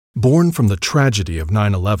Born from the tragedy of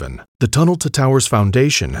 9/11, the Tunnel to Towers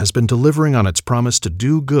Foundation has been delivering on its promise to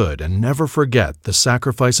do good and never forget the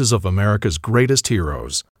sacrifices of America's greatest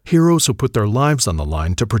heroes. Heroes who put their lives on the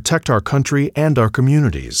line to protect our country and our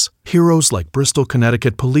communities. Heroes like Bristol,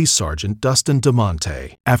 Connecticut Police Sergeant Dustin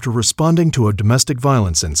DeMonte. After responding to a domestic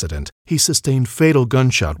violence incident, he sustained fatal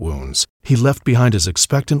gunshot wounds. He left behind his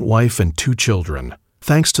expectant wife and 2 children.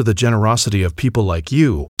 Thanks to the generosity of people like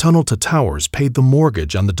you, Tunnel to Towers paid the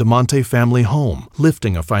mortgage on the DeMonte family home,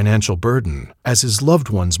 lifting a financial burden. As his loved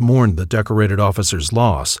ones mourned the decorated officer's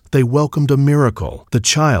loss, they welcomed a miracle, the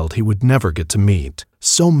child he would never get to meet.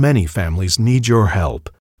 So many families need your help.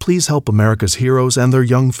 Please help America's heroes and their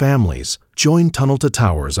young families. Join Tunnel to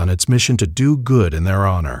Towers on its mission to do good in their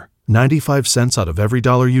honor. 95 cents out of every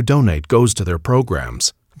dollar you donate goes to their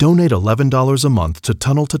programs. Donate $11 a month to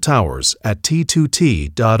Tunnel to Towers at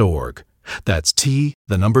T2T.org. That's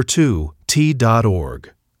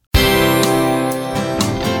T2T.org.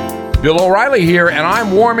 Bill O'Reilly here, and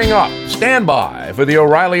I'm warming up. Stand by for the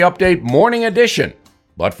O'Reilly Update Morning Edition.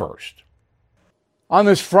 But first, on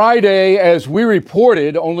this Friday, as we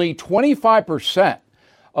reported, only 25%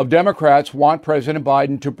 of Democrats want President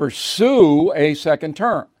Biden to pursue a second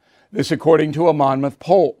term. This according to a Monmouth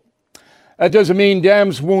poll. That doesn't mean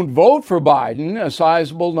Dems won't vote for Biden. A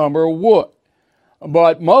sizable number would.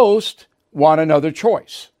 But most want another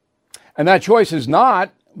choice. And that choice is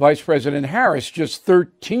not Vice President Harris. Just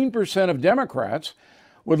 13% of Democrats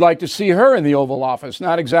would like to see her in the Oval Office.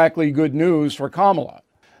 Not exactly good news for Kamala.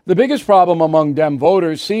 The biggest problem among Dem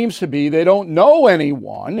voters seems to be they don't know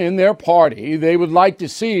anyone in their party they would like to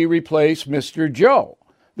see replace Mr. Joe.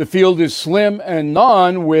 The field is slim and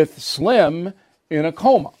none, with Slim in a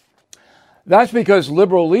coma. That's because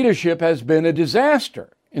liberal leadership has been a disaster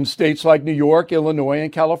in states like New York, Illinois,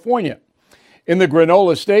 and California. In the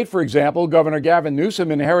granola state, for example, Governor Gavin Newsom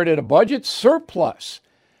inherited a budget surplus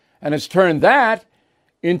and has turned that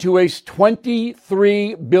into a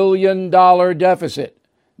 $23 billion deficit.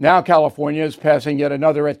 Now California is passing yet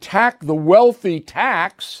another attack the wealthy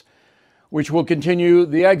tax, which will continue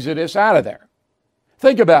the exodus out of there.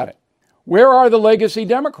 Think about it. Where are the legacy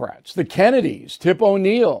Democrats? The Kennedys, Tip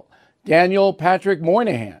O'Neill, Daniel Patrick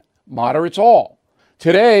Moynihan, moderates all.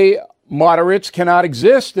 Today, moderates cannot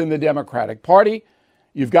exist in the Democratic Party.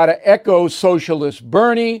 You've got to echo socialist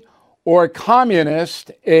Bernie or communist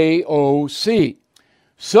AOC.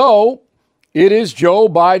 So it is Joe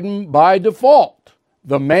Biden by default,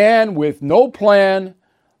 the man with no plan,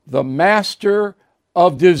 the master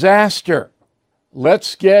of disaster.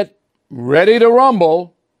 Let's get ready to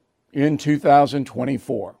rumble in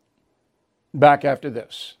 2024. Back after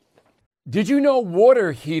this. Did you know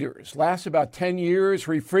water heaters last about 10 years,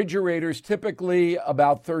 refrigerators typically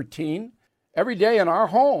about 13? Every day in our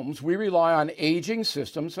homes, we rely on aging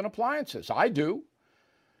systems and appliances. I do.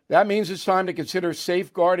 That means it's time to consider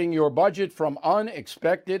safeguarding your budget from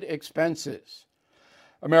unexpected expenses.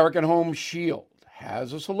 American Home Shield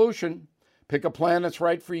has a solution. Pick a plan that's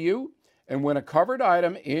right for you, and when a covered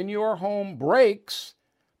item in your home breaks,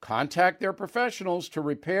 contact their professionals to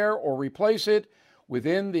repair or replace it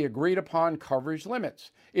within the agreed-upon coverage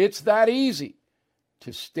limits. It's that easy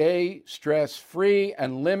to stay stress-free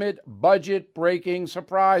and limit budget-breaking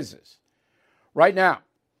surprises. Right now,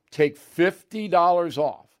 take $50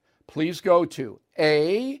 off. Please go to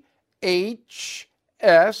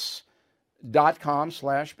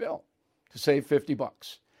ahs.com/bill to save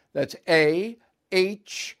 $50. That's ahs.com/bill.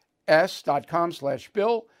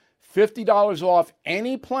 $50 off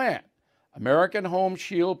any plan. American Home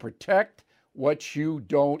Shield, protect what you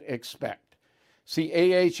don't expect. See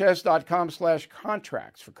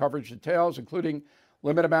ahs.com/contracts for coverage details, including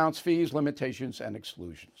limit amounts, fees, limitations, and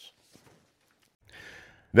exclusions.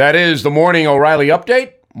 That is the Morning O'Reilly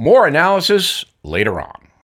Update. More analysis later on.